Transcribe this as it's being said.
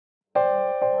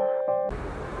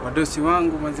Wadosi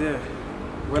wangu mazee,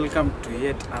 welcome to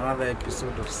yet another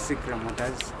episode of Secret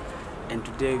Motors, and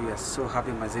today we are so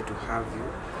happy mazee to have you.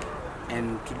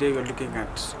 And today we are looking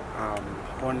at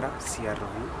Honda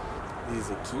CRV. This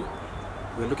is a key.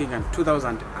 We are looking at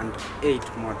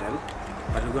 2008 model,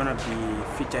 but we're gonna be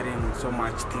featuring so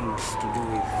much things to do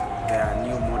with their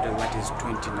new model, that is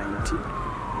 2019.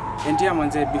 And yeah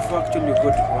manze, before actually we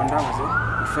go to Honda manze,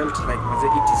 we felt like manze,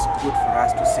 it is good for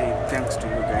us to say thanks to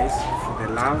you guys for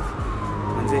the love.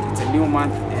 Manze, it's a new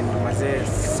month and manze,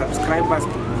 subscribers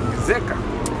tumeongezeka.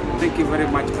 Thank you very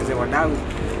much manze wadau,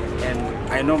 and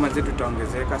I know manze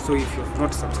tutaongezeka, so if you've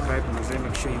not subscribed manze,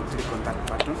 make sure you click on that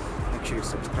button, make sure you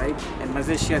subscribe, and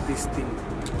manze share this thing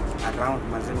around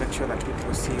manze, make sure that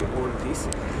people see all this.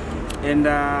 And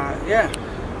yeah,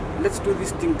 let's do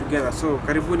this thing together. So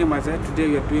karibuni maze, today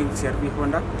we are doing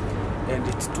CRV-Honda and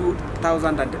it's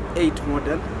 2008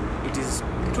 model. It is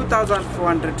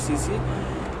 2400cc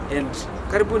and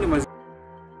karibuni maze.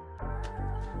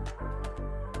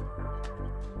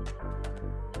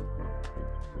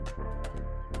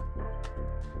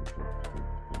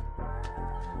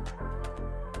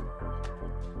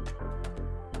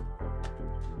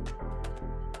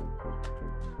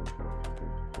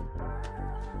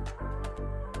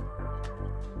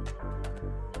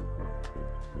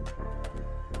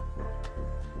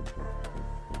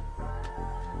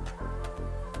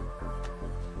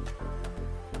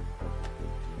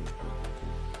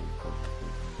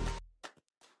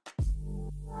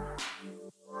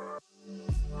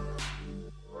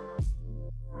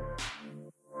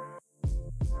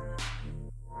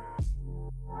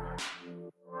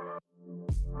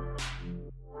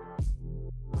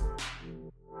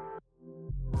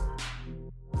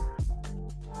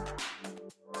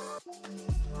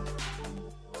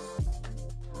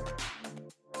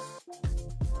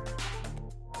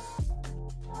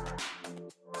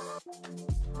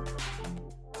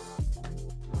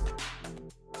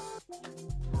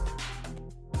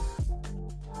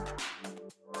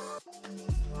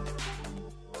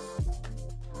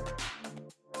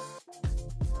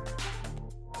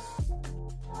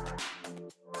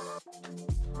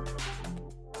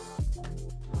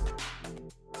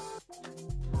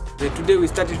 Today we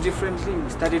started differently. We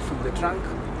started from the trunk,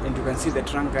 and you can see the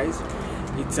trunk guys,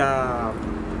 it's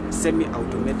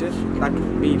semi-automated. That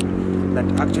would mean that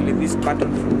actually this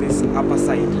button from this upper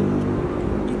side,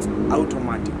 it's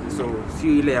automatic, so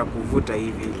see ile ya kuvuta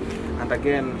hivi. And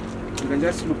again, you can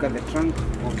just look at the trunk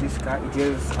of this car. It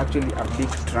is actually a big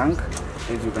trunk,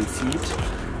 as you can see it.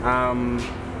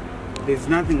 There's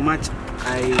nothing much,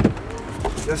 I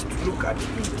just look at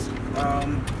it.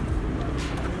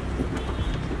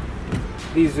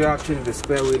 This is where actually the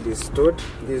spare wheel is stored.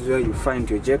 This is where you find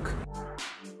your jack.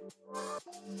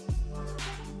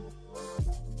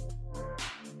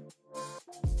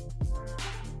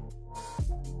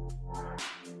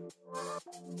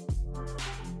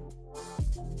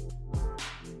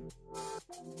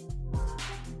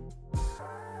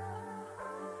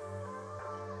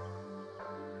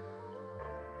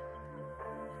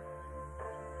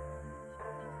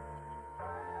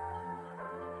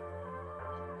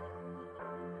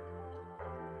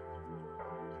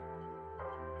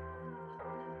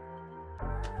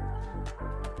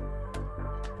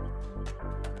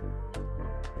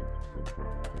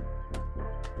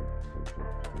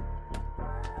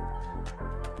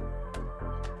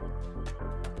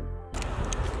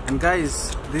 And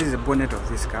guys, this is the bonnet of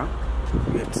this car.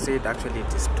 We had said actually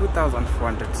it is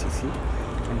 2400cc,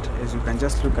 and as you can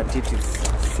just look at it, it's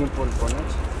a simple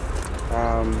bonnet.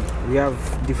 We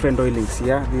have different oilings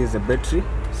here. This is a battery,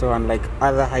 so unlike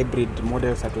other hybrid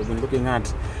models that we've been looking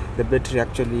at, the battery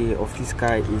actually of this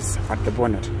car is at the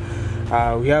bonnet.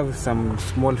 We have some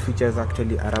small features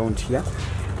actually around here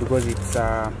because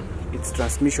its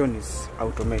transmission is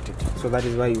automated, so that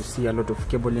is why you see a lot of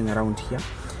cabling around here.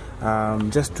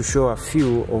 Just to show a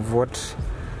few of what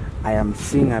I am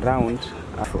seeing around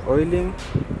for oiling,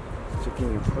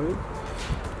 checking your oil,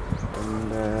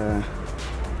 and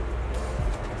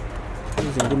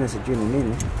hizi zingine sijui ni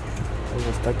nini,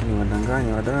 hizo sitaki ni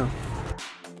wadanganya wadau.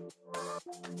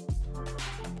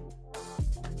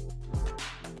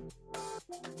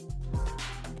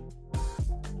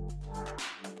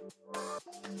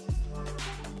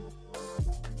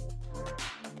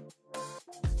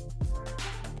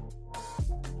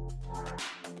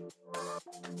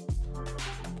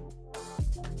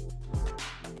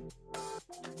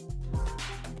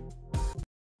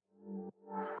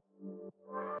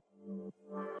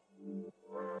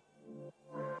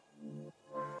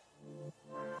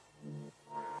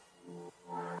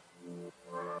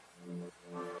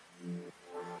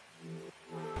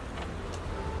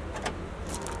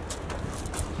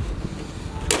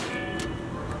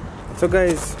 So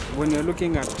guys, when you're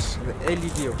looking at the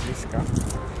LED of this car,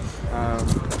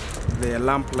 the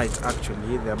lamp lights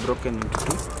actually, they are broken into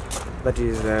two. That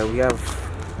is, we have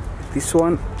this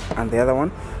one and the other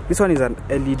one. This one is an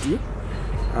LED,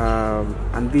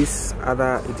 and this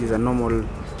other, it is a normal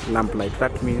lamp light.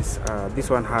 That means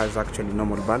this one has actually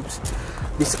normal bulbs.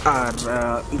 These are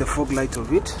the fog lights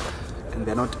of it, and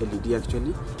they're not LED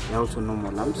actually, they're also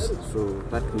normal lamps. So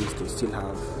that means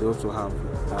they also have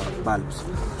bulbs.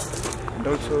 And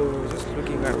also, just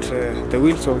looking at the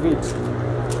wheels of it,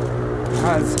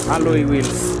 has alloy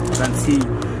wheels. You can see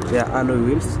they are alloy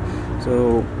wheels.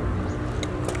 So,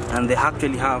 and they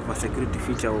actually have a security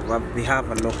feature of they have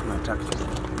a lock nut actually.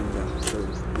 So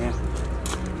yeah.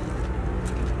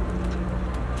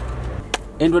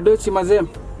 And what do you see, Mazem?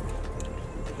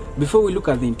 Before we look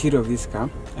at the interior of this car,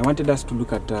 I wanted us to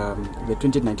look at the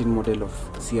 2019 model of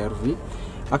CRV.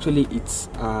 Actually, it's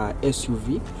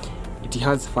SUV. It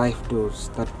has 5 doors,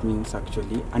 that means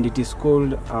actually, and it is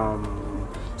called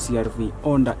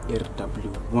CRV-Honda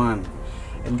RW1.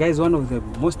 And guys, one of the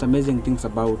most amazing things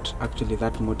about actually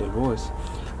that model was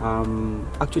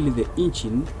actually the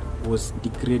engine was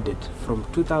degraded from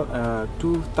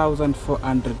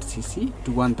 2400cc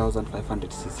to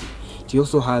 1500cc. It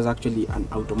also has actually an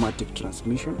automatic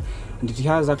transmission, and it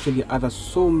has actually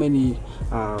so many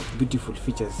beautiful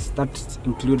features that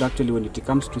include actually, when it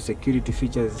comes to security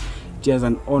features, it has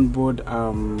an onboard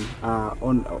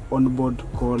onboard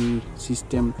call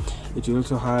system. It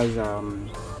also has a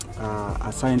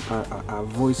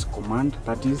voice command.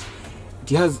 That is,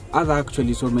 it has other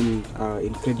actually so many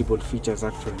incredible features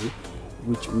actually,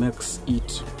 which makes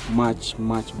it much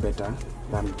better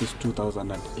than this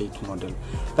 2008 model.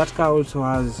 That car also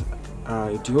has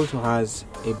it also has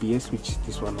ABS, which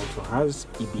this one also has,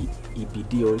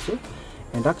 EBD also.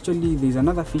 And actually there's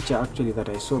another feature actually that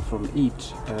I saw from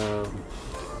it.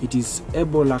 It is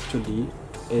able actually,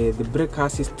 the brake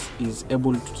assist is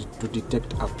able to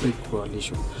detect a brake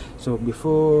collision. So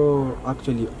before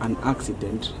actually an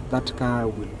accident, that car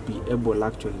will be able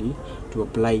actually to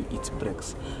apply its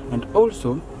brakes. And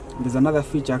also there's another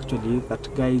feature actually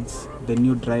that guides the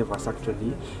new drivers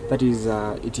actually. That is,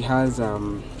 it has a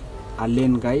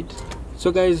lane guide.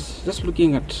 So guys, just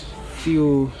looking at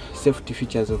few safety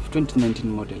features of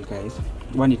 2019 model, guys.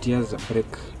 One, it has a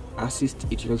brake assist.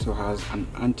 It also has an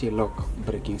anti-lock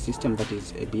braking system, that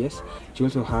is ABS. It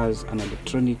also has an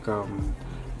electronic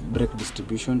brake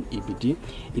distribution, EBD.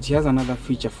 It has another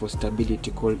feature for stability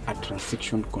called a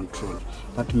transition control.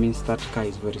 That means that car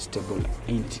is very stable,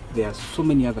 and there are so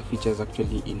many other features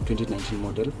actually in 2019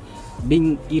 model.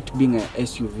 Being a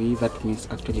SUV, that means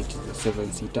actually it is a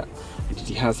 7-seater, and it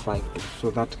has 5 doors.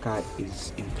 So that car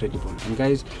is incredible. And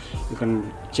guys, you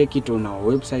can check it on our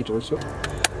website also.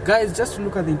 Guys, just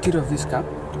look at the interior of this car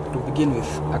to begin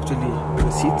with. Actually,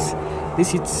 the seats. These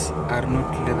seats are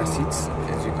not leather seats,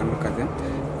 as you can look at them.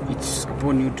 It's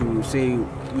upon you to say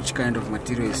which kind of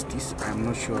material is this. I'm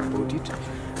not sure about it.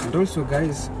 And also,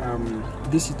 guys,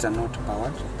 these seats are not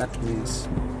powered. That means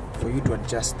for you to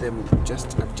adjust them,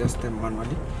 just adjust them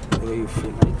manually the way you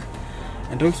feel like.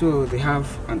 And also they have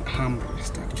an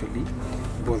armrest actually,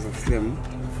 both of them,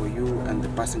 for you and the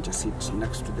passenger seat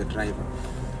next to the driver.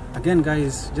 Again,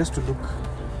 guys, just to look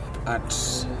at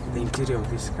the interior of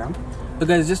this car. So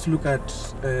guys, just look at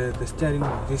the steering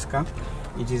of this car.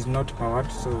 It is not powered,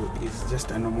 so it's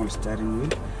just a normal steering wheel.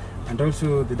 And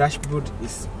also the dashboard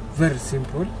is very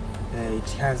simple. It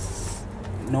has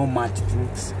no much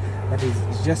things. That is,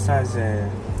 it just has the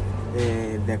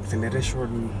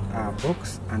acceleration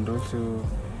box, and also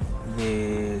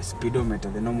the speedometer,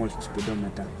 the normal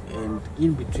speedometer. And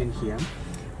in between here,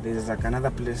 there's like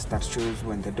another place that shows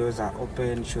when the doors are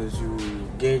open, shows you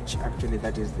gauge, actually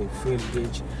that is the fuel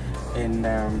gauge, and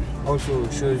also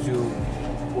shows you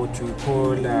what you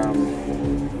call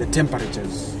the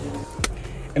temperatures.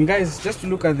 And guys, just to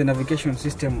look at the navigation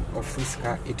system of this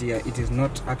car, it is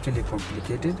not actually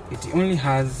complicated. It only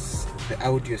has the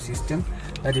audio system,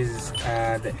 that is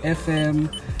the FM,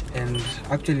 and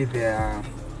actually there are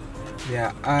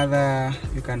other,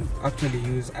 you can actually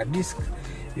use a disc.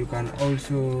 You can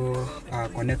also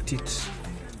connect it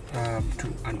to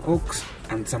an aux,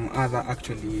 and some other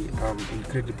actually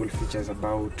incredible features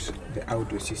about the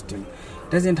audio system.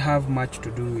 It doesn't have much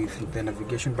to do with the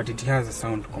navigation, but it has a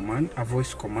sound command, a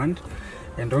voice command,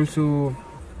 and also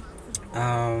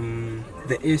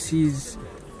the ACs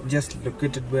just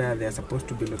located where they are supposed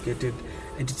to be located,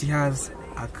 and it has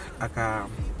a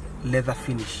leather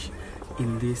finish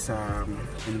in this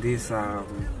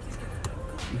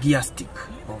gear stick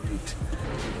of it.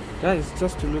 Guys,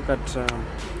 just to look at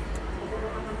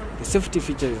the safety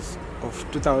features of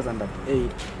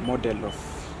 2008 model of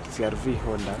CRV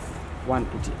Honda. One,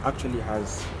 it actually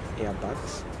has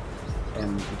airbags,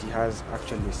 and it has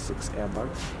actually 6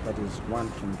 airbags. That is one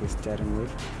from the steering wheel,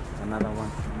 another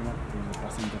one from here, the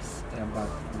passenger's airbag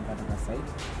on that other side.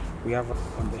 We have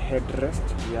on the headrest,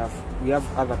 we have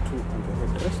other 2 on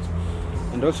the headrest.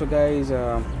 And also guys,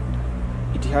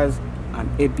 it has an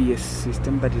ABS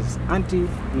system, that is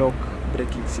anti-lock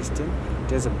braking system.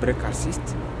 It has a brake assist.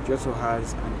 It also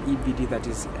has an EBD, that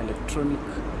is electronic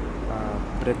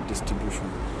brake distribution.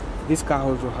 This car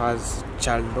also has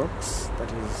child locks,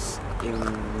 that is in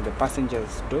the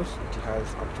passenger's doors. It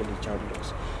has actually child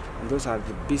locks, and those are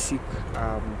the basic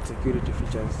security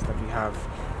features that we have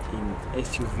in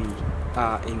SUV,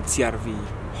 in CRV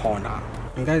Honda.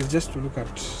 And guys, just to look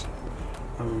at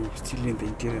still in the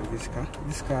interior of this car.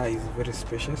 This car is very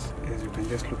spacious, as you can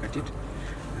just look at it.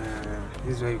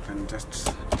 This is where you can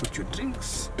just put your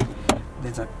drinks.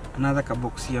 There's another car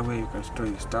box here where you can store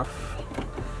your stuff.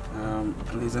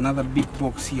 There's another big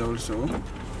box here also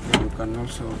where you can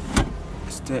also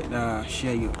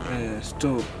share your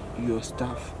store your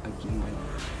stuff again.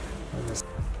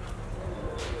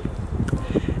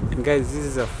 And guys, this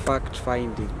is a fact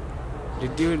finding.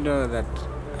 Did you know that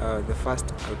the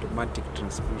first automatic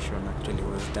transmission actually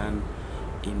was done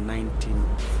in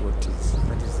 1940s?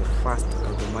 That is the first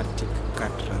automatic car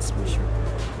transmission,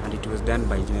 and it was done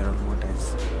by General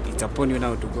Motors. It's upon you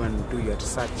now to go and do your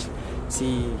research,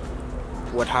 see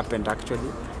what happened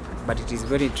actually. But it is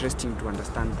very interesting to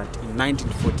understand that in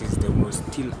 1940s there was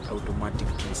still automatic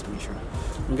transmission.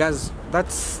 And guys,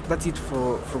 that's it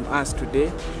from us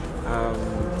today.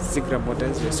 CRV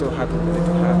Motors, we're so happy to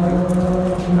have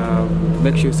you.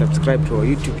 Make sure you subscribe to our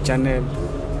YouTube channel,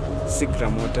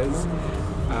 CRV Motors,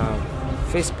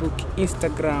 Facebook,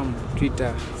 Instagram,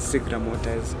 Twitter, CRV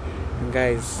Motors. And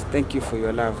guys, thank you for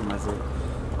your love,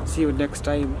 Maze. See you next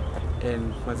time,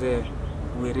 and Maze,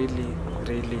 we really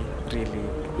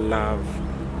love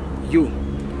you.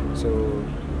 So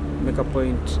make a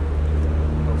point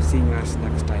of seeing us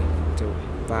next time. So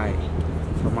bye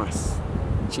from us.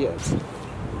 Cheers.